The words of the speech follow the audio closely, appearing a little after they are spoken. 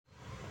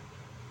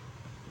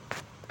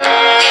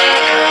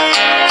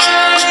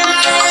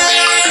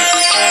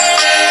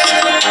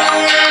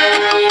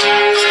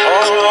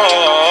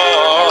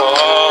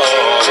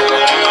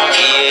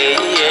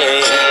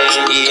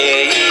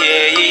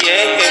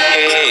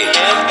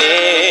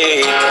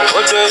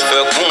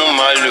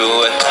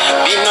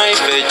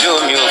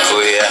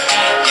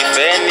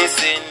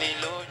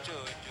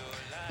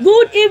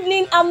Good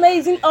evening,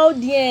 amazing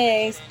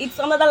audience. It's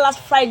another last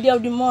Friday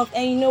of the month,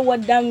 and you know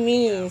what that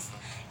means.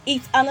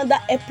 It's another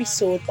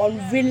episode on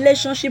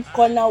Relationship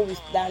Corner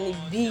with Danny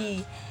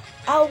B.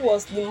 How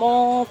was the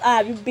month? How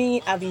have you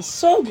been? I've been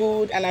so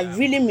good, and I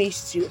really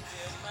missed you.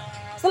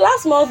 So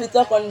last month we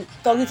talked on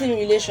toxic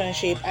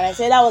relationship, and I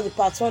said that was the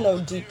part one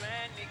of the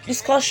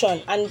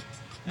discussion. And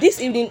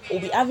this evening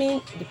we'll be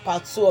having the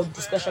part two of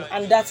discussion,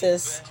 and that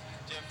is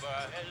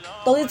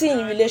toxic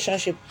in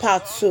relationship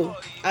part 2,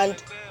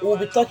 and we'll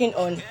be talking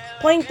on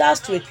pointers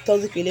to a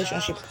toxic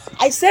relationship.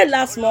 I said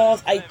last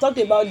month I talked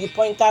about the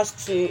pointers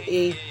to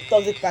a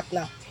toxic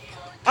partner,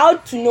 how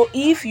to know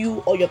if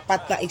you or your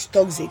partner is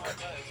toxic.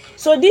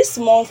 So this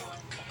month,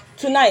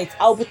 tonight,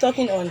 I'll be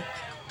talking on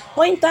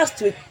pointers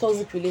to a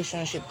toxic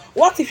relationship.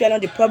 What if you're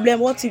not the problem?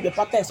 What if your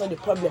partner is not the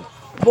problem?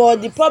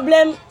 But the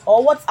problem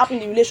or what's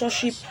happening in the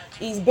relationship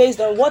is based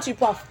on what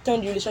people have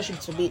turned the relationship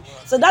to be.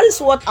 So that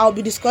is what I'll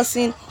be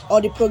discussing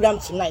on the program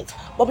tonight.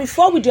 But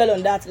before we dwell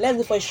on that, let's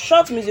go for a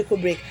short musical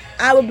break.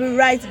 I will be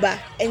right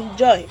back.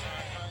 Enjoy.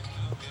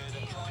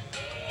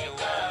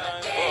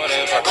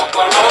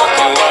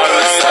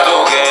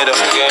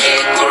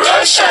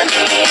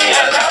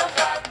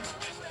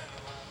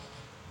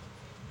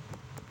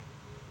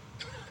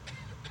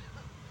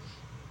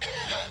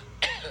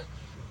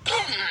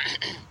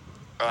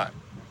 All right,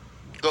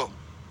 go.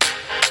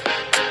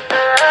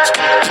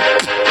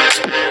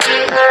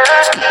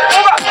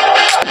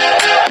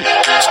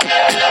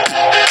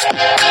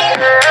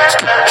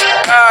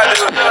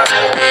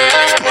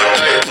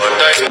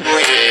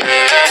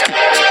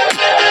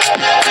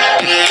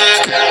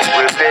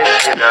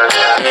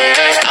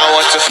 I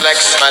want to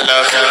flex my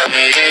love, I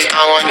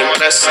want to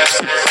bless,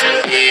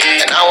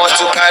 and I want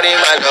to carry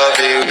my love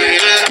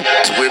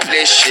to a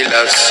place she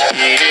loves.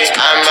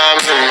 I'm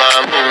a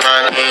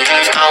man,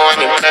 I want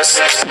to bless,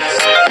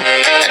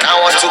 and I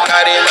want to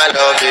carry my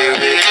love to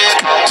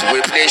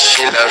a place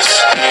she loves.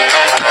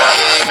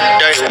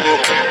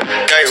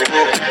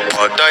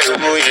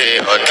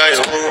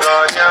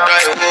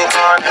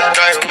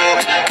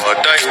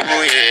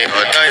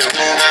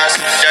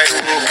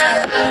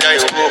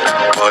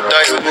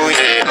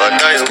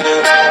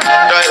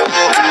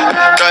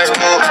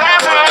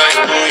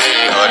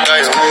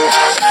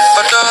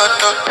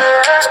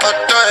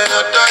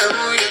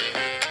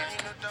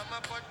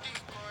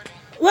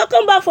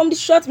 Welcome back from the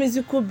short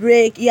musical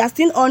break. You are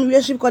still on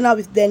Relationship Corner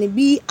with Danny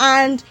B,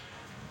 and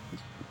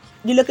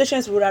the location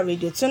is Rural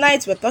Radio.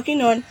 Tonight we're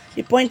talking on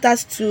the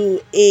pointers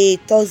to a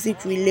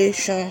toxic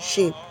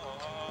relationship.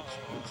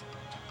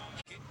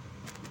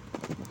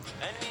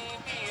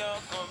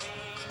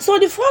 So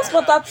the first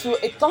pointer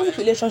to a toxic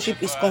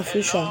relationship is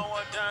confusion.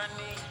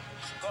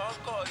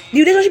 The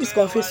relationship is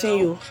confusing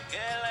you.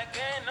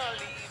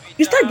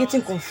 You start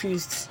getting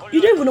confused.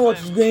 You don't even know what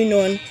is going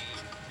on.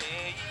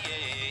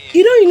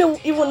 You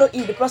don't even know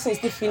if the person is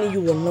still feeling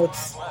you or not.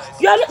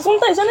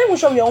 Sometimes you're not even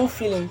sure of your own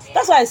feelings.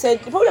 That's why I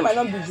said the problem might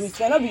not be you, it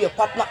might not be your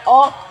partner,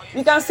 or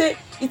we can say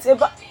it's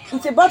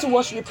about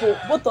what people,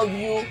 both of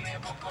you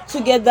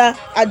together,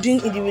 are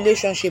doing in the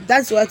relationship.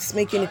 That's what's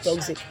making it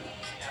toxic.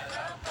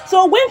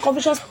 So when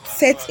confusion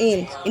sets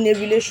in a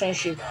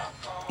relationship,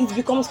 it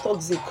becomes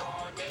toxic.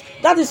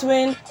 That is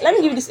when, let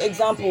me give you this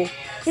example.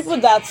 People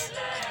that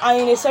are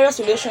in a serious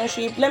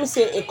relationship, let me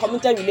say a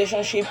committed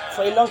relationship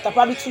for a long time,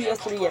 probably 2 years,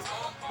 3 years.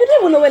 You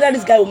don't even know whether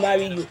this guy will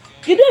marry you.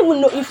 You don't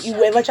even know if he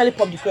will eventually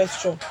pop the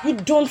question. You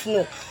don't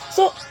know.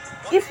 So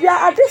if you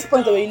are at this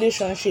point of a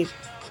relationship,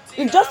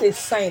 it's just a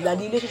sign that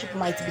the relationship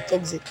might be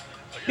toxic.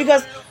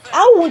 Because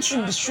how won't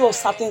you be sure of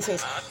certain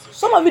things?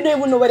 Some of you don't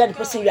even know whether the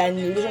person you are in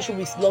a relationship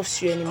with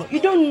loves you anymore.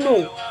 You don't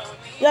know.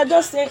 You are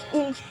just saying,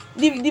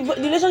 the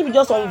relationship is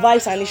just on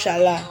vibes and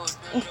inshallah.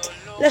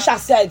 Let's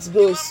just see how it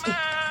goes.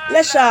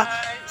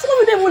 Some of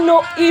you don't even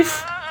know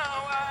if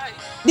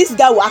this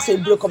guy will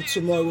actually break up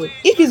tomorrow.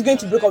 If he's going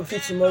to break up with you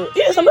tomorrow.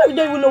 Some of you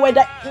don't even know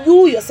whether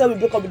you yourself will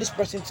break up with this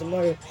person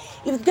tomorrow.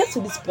 If it gets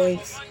to this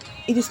point,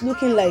 it is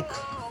looking like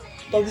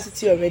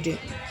toxicity already.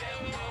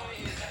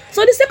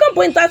 So the second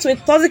pointer to a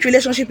toxic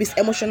relationship is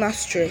emotional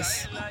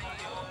stress.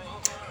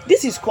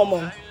 This is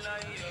common.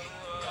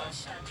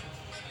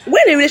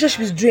 When a relationship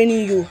is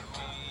draining you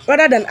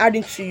rather than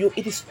adding to you,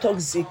 it is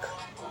toxic.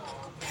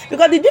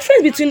 Because the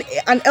difference between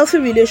an healthy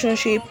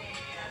relationship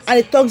and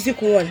a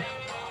toxic one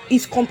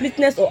is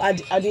completeness or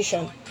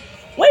addition.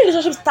 When a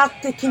relationship starts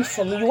taking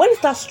from you, when it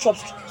starts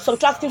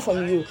subtracting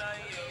from you,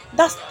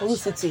 that's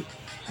toxicity.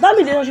 That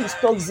means the relationship is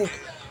toxic.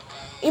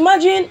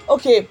 Imagine,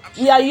 okay,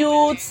 we are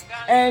youths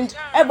and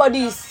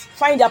everybody is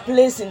finding their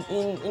place in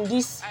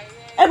this.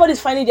 Everybody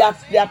is finding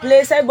their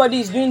place. Everybody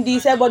is doing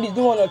this. Everybody is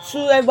doing 1 or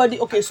 2. Everybody,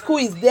 okay, school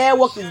is there,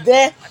 work is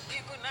there.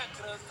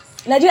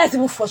 Nigeria is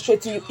even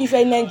frustrating you. If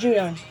you're a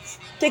Nigerian,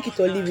 take it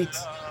or leave it.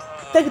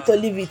 Take it or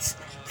leave it.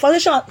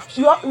 Frustration,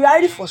 you are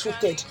already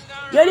frustrated.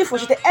 You're already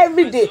frustrated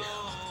every day.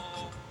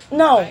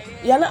 Now,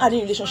 you are not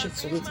adding relationship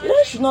to it.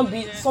 Relationship should not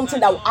be something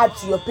that will add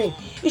to your pain.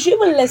 You should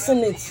even lessen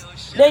it.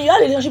 Then you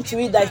add a relationship to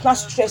it that is not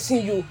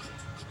stressing you.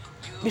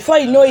 Before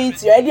you know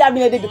it, you're already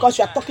having a day because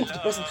you are talking to the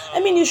person. I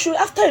mean, you should,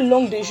 after a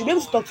long day, you should be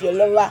able to talk to your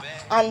lover,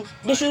 and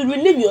they should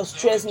relieve your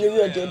stress in a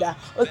way or the other.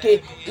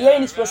 Okay,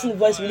 hearing this person's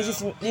voice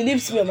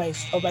relieves me of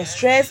my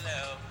stress.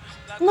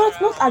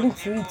 Not adding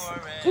to it.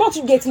 Not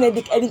you getting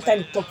headache anytime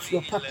you talk to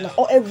your partner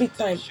or every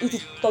time. It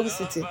is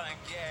toxicity.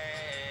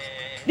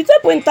 The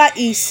third pointer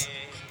is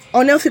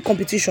unhealthy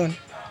competition.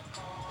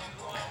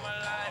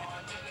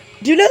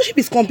 The relationship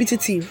is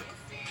competitive.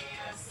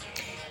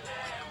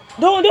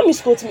 Don't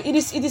misquote me. It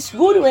is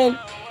good when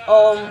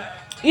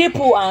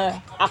people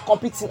are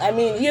competing. I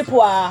mean,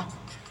 people are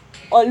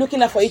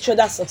looking out for each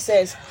other's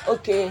success.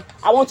 Okay,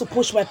 I want to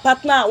push my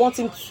partner. I want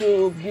him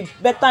to be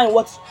better in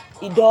what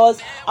he does.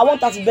 I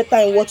want her to be better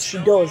in what she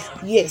does.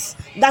 Yes,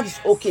 that is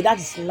okay. That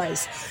is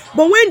nice.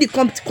 But when the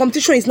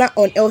competition is not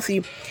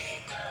unhealthy,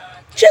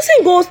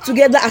 chasing goals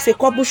together as a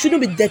couple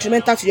shouldn't be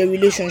detrimental to your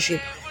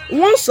relationship.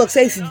 One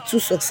success is the two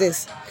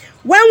success.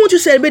 Why won't you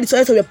celebrate the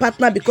success of your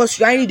partner because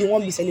you are only the one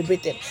being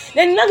celebrated?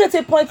 Then you now get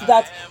a point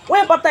that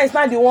when your partner is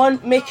not the one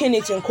making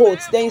it in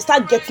quotes, then you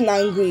start getting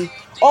angry.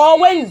 Or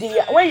when you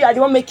are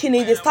the one making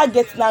it, they start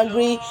getting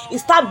angry. It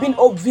starts being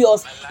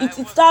obvious. It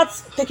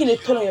starts taking a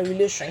toll on your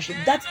relationship.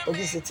 That's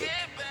toxicity.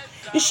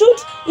 You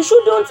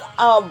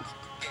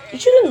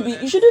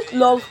shouldn't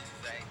love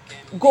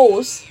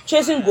goals,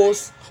 chasing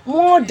goals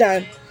more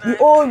than the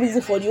whole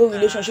reason for the whole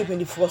relationship in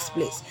the first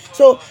place.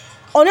 So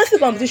unhealthy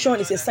competition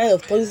is a sign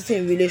of toxicity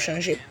in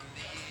relationship.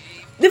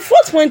 The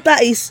fourth pointer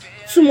is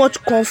too much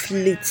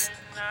conflict.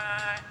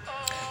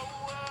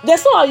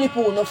 There's no how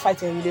people will not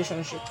fight in a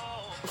relationship.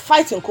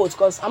 Fight in quotes,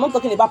 because I'm not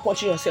talking about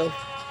punching yourself.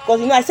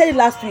 Because I said it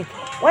last week.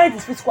 When it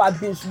is physical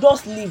abuse,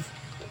 just leave,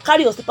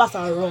 carry your slippers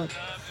and run.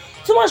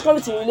 Too much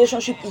conflict in a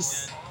relationship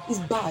is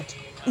bad.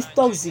 It's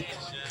toxic.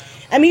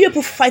 I mean,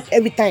 people fight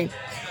every time.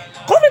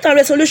 Conflict and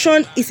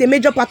resolution is a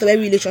major part of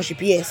every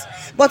relationship, yes.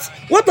 But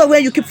what of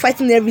when you keep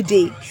fighting every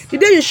day? The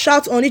day you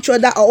shout on each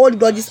other or hold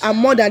grudges are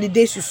more than the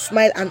days you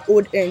smile and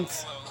hold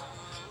hands.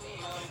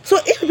 So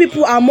if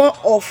people are more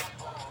of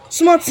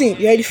small thing,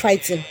 you're already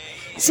fighting.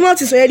 Small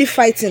things, you're already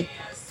fighting.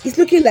 It's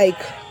looking like,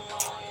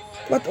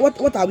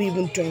 what are we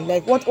even doing?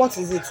 Like, what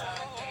is it?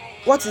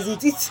 What is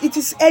it? It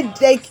is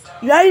headache.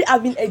 You're already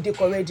having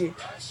headache already.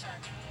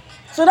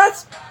 So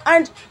that's,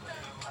 and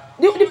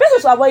the best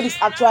way to avoid is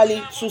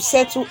actually to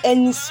settle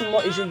any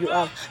small issue you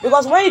have,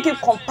 because when you keep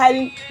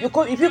compiling, you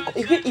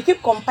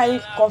keep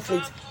compiling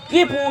conflict.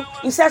 People,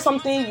 you say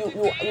something,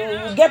 you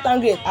get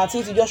angry at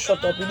it, you just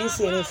shut up, you didn't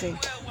say anything.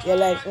 You're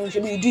like, you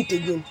do it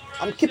again.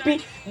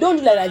 Don't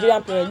do like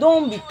Nigerian parents.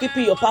 Don't be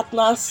keeping your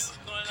partners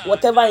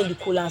whatever in the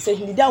cooler and say,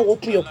 the day I will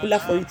open your cooler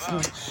for you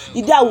to,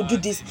 the day I will do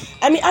this.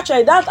 I mean,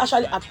 actually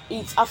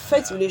it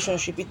affects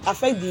relationship. It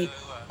affects the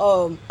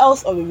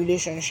health of a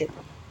relationship.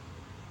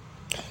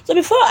 So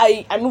before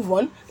I move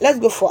on, let's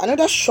go for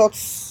another short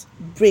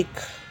break.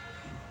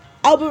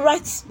 I'll be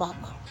right back.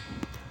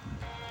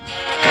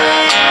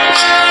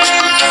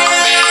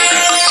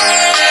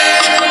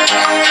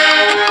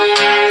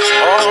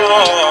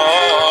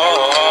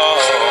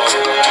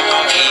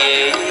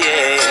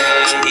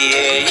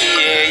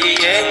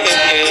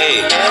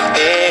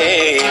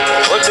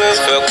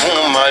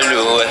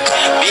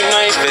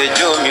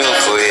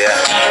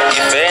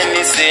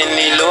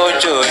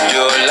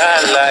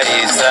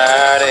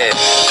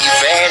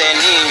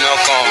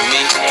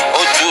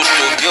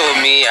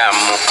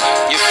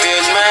 You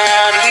fill my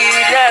heart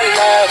with that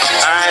love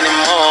and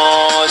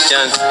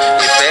emotions.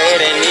 If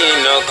there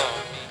ain't no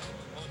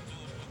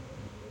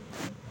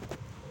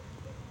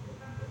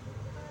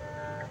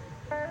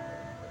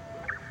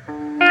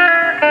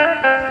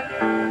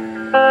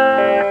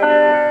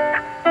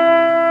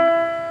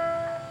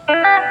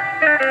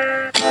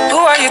Who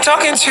are you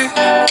talking to?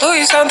 Who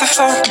is on the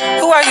phone?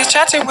 Who are you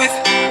chatting with?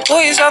 Who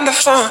is on the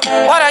phone?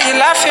 What are you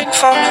laughing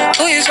for?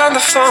 Who is on the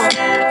phone?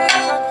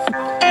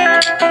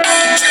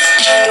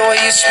 The way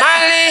you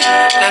smiling,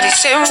 not the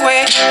same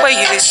way. Way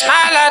you did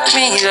smile at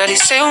me, not the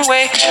same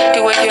way.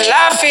 The way you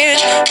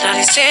laughing, not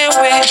the same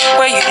way.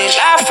 Way you did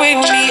laugh with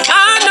me.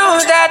 I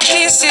know that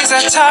this is a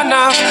turn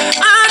off.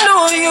 I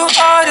know you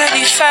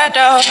already fed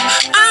up.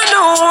 I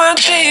know one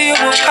day you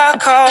will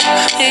pack up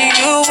and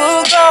you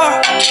will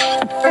go.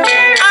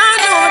 I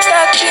know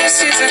that this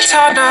is a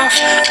turn off.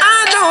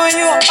 I know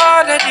you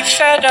already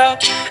fed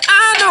up.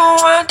 I know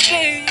one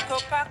day you go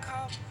back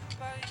up,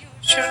 but you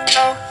should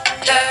know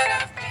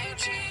that I've been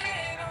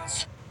cheating on.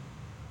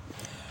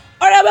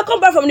 Alright, welcome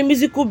back from the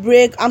musical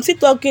break. I'm still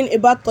talking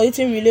about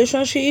toxic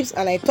relationships,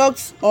 and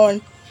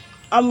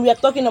we are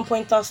talking on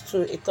pointers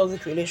to a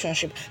toxic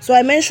relationship. So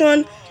I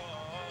mentioned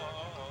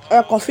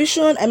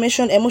confusion, I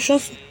mentioned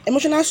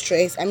emotional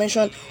stress, I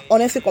mentioned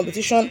unhealthy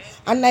competition,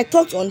 and I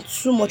talked on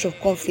too much of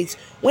conflict.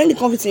 When the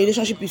conflict in a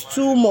relationship is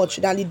too much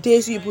than the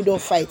days people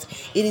don't fight,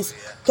 it is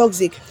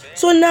toxic.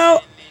 So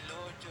now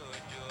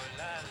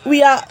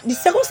we are the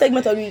second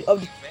segment of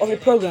the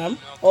program,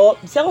 or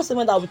the second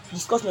segment that we'll be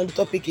discussing on the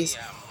topic is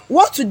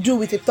what to do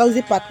with a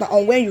toxic partner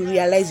and when you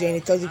realize you're in a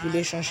toxic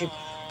relationship.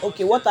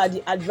 Okay, what are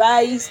the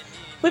advice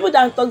people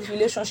that are in toxic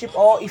relationship,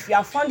 or if you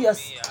have found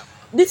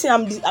this thing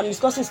I'm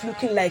discussing is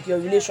looking like your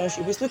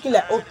relationship. It's looking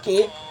like,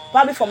 okay,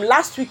 probably from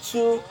last week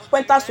to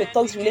went out to a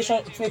toxic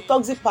relation, to a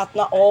toxic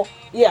partner, or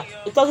yeah,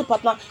 a toxic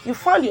partner. You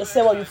found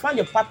yourself or you found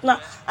your partner,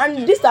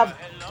 and this that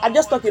I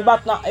just talked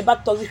about now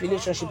about toxic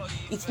relationship.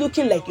 It's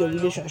looking like your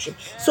relationship.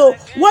 So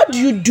what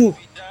do?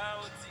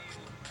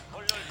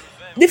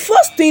 The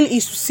first thing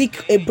is to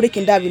seek a break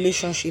in that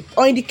relationship,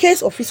 or in the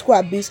case of physical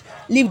abuse,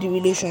 leave the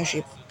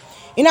relationship.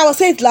 I was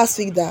saying it last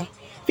week that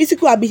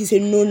physical abuse is a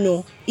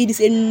no. It is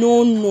a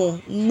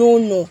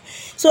no.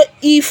 So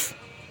if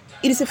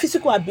it is a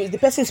physical abuse, the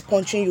person is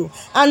punching you,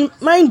 and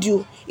mind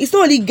you, it's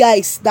not only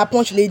guys that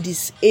punch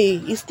ladies.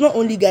 It's not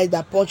only guys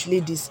that punch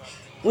ladies.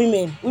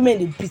 Women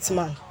they beat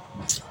man.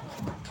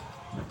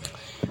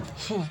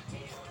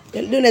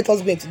 Don't let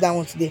us go into that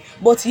one today.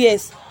 But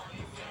yes,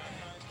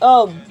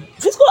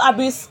 physical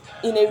abuse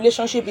in a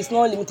relationship is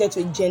not limited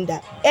to a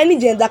gender. Any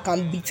gender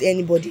can beat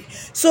anybody.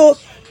 So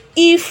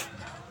if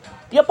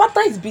your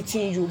partner is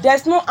beating you,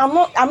 I'm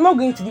not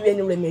going to give you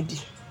any remedy.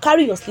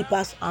 Carry your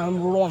slippers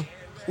and run.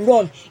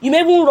 You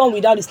may even run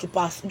without the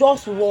slippers.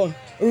 Just run.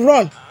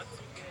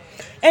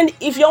 And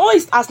if your own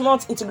has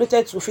not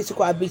integrated to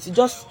physical abuse,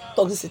 just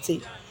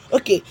toxicity,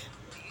 okay,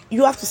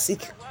 you have to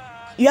seek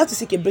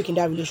a break in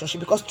that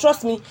relationship, because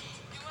trust me,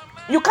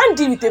 you can't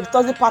deal with a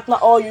toxic partner,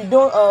 or you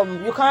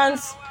don't you can't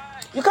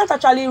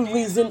actually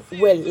reason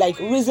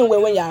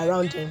well when you're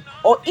around them,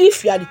 or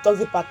if you are the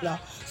toxic partner.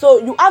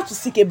 So you have to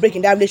seek a break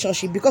in that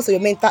relationship because of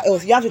your mental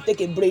health. You have to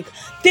take a break,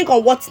 think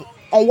on what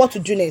to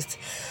do next.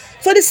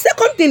 So the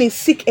second thing is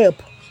seek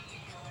help.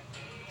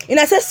 And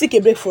I said seek a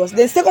break first.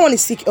 The second one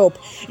is seek help.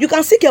 You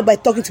can seek help by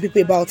talking to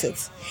people about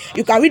it.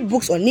 You can read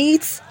books on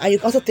it, and you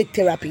can also take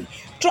therapy.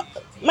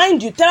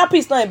 Mind you, therapy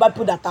is not about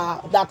people that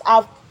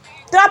have.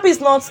 Therapy is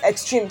not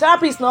extreme.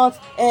 Therapy is not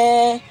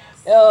they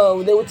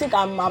will think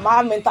I'm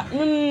mental.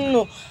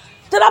 No.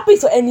 Therapy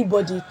is for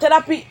anybody.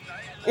 Therapy,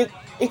 you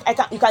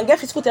can get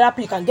physical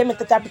therapy, you can get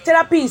mental therapy.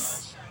 Therapy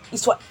is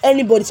for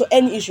anybody, so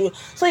any issue.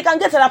 So you can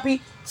get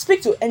therapy.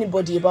 Speak to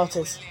anybody about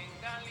it.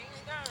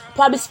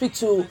 Probably speak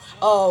to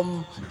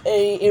a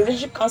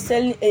relationship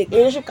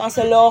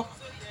counselor.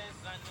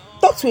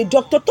 Talk to a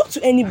doctor. Talk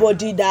to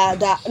anybody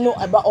that know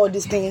about all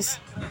these things.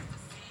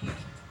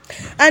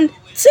 And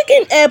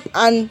seeking help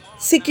and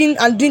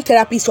doing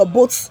therapy is for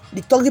both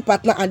the toxic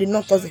partner and the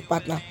non-toxic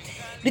partner.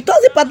 The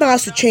toxic partner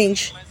has to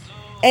change,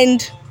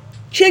 and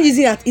change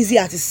isn't as easy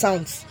as it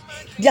sounds.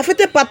 The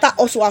affected partner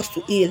also have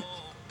to heal.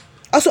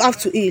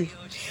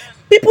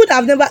 People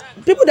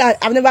that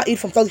have never healed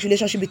from toxic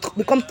relationship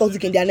become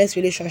toxic in their next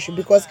relationship,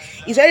 because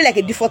it's really like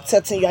a default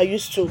setting you are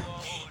used to,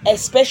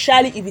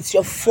 especially if it's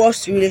your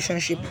first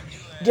relationship.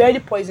 They already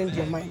poisoned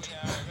your mind.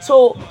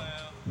 So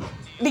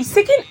the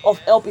seeking of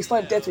help is not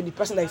limited to the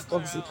person that is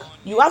toxic.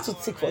 You have to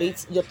seek for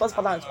it. Your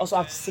toxic partner also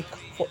have to seek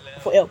for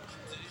help.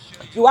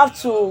 You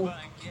have to.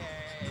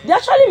 There are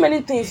actually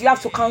many things you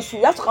have to cancel.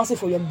 You have to cancel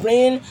for your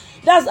brain.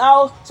 That's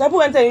how some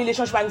people enter a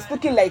relationship and it's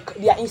looking like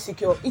they are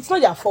insecure. It's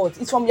not their fault.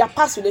 It's from their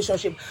past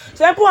relationship.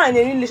 Some people are in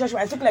a relationship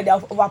and it's looking like they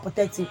are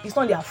overprotective. It's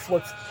not their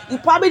fault.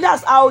 It probably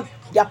that's how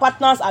their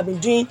partners have been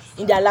doing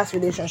in their last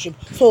relationship.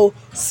 So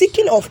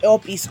seeking of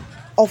help is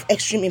of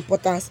extreme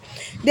importance.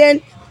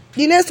 Then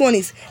the next one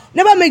is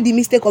never make the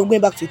mistake of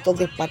going back to a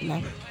toxic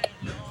partner.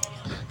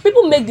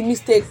 People make the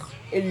mistake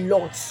a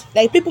lot.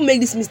 Like, people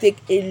make this mistake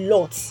a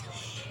lot.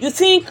 You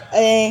think,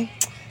 see,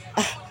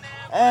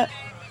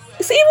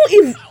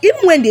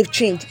 even when they've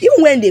changed,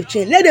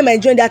 let them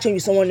enjoy that change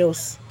with someone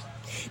else.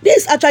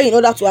 This is actually in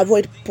order to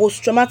avoid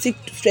post-traumatic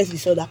stress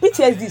disorder.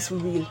 PTSD is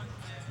real.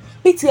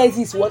 PTSD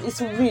is what? It's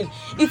real.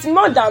 It's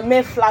more than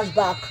mere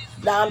flashback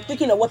that I'm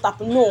thinking of what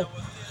happened. No.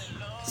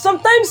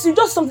 Sometimes you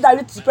just something that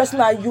relates to the person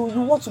and you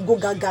want to go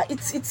gaga.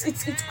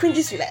 It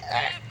cringes you like.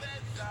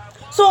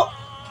 So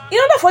in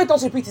order for it not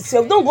to repeat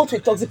itself, don't go to a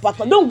toxic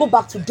partner. Don't go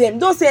back to them.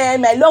 Don't say,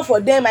 my love for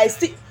them, I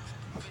still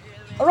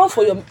run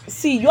for your.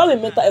 See, you have a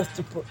mental health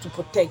to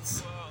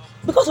protect.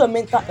 Because of your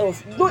mental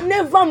health, don't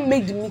never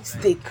make the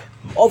mistake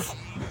of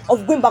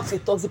going back to a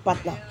toxic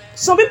partner.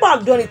 Some people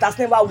have done it, has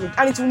never worked,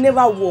 and it will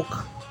never work.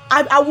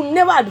 I will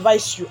never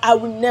advise you. I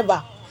will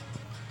never.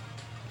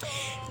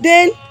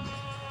 Then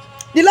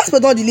the last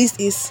but not the least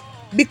is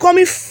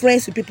becoming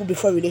friends with people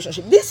before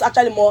relationship. This is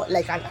actually more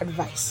like an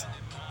advice,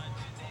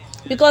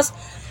 because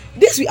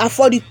this will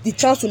afford you the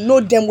chance to know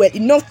them well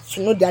enough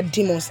to know their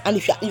demons and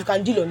if you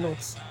can deal or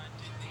not.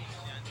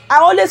 I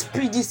always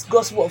preach this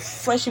gospel of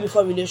friendship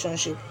before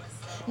relationship.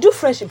 Do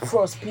friendship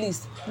first,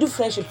 please. Do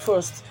friendship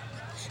first.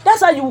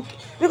 That's how you,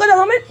 because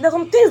there's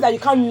some things that you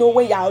can't know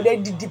when you're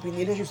already deep in a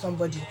relationship with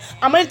somebody.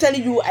 I'm already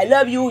telling you, I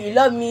love you, you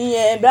love me,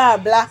 and blah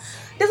blah.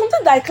 There's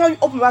something that I can't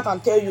open my mouth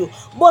and tell you,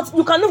 but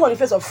you can know from the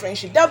face of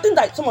friendship. There are things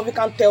that some of you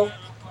can't tell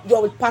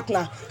your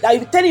partner, that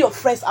you're telling your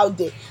friends out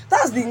there.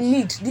 That's the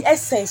need, the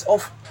essence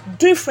of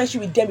doing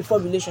friendship with them before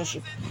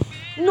relationship.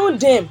 Know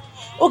them.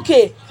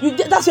 Okay,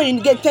 that's when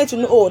you tend to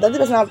know, oh, does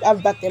this person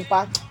have bad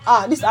temper?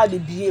 This is how they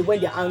behave when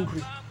they're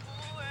angry.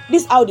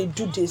 This is how they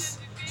do this.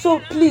 So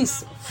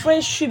please,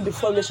 friendship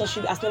before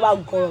relationship has never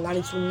gone wrong, and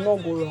it will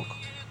not go wrong.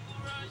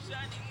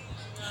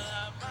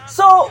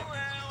 So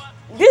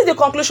this is the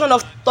conclusion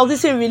of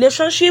toxic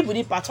relationship. We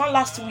did part 1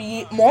 last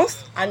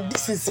month, and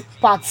this is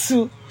part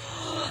 2.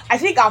 I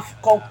think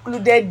I've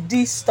concluded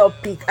this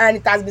topic, and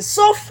it has been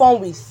so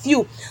fun with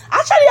you. I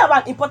actually have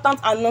an important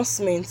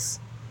announcement,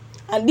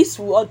 and this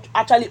will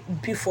actually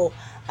be for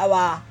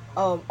our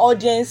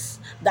audience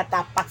that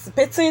are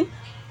participating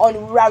on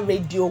Rural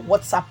Radio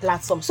WhatsApp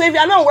platform. So if you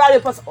are not on Rural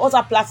Radio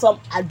WhatsApp platform,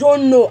 I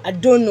don't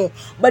know.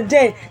 But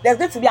then there's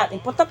going to be an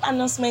important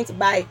announcement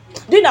by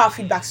during our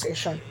feedback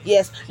session.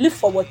 Yes, look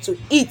forward to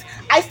it.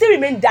 I still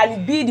remain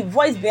Danny B, the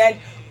voice behind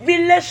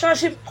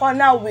Relationship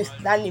Corner with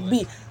Danny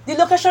B. The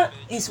location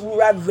is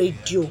Rural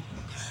Radio.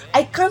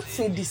 I can't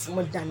say this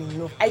more than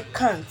enough. I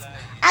can't.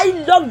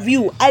 I love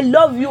you. I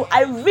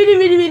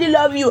really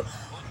love you.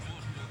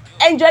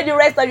 Enjoy the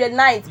rest of your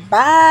night.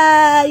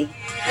 Bye.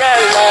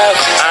 Love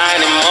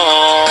and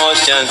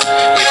emotions,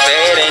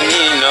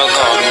 if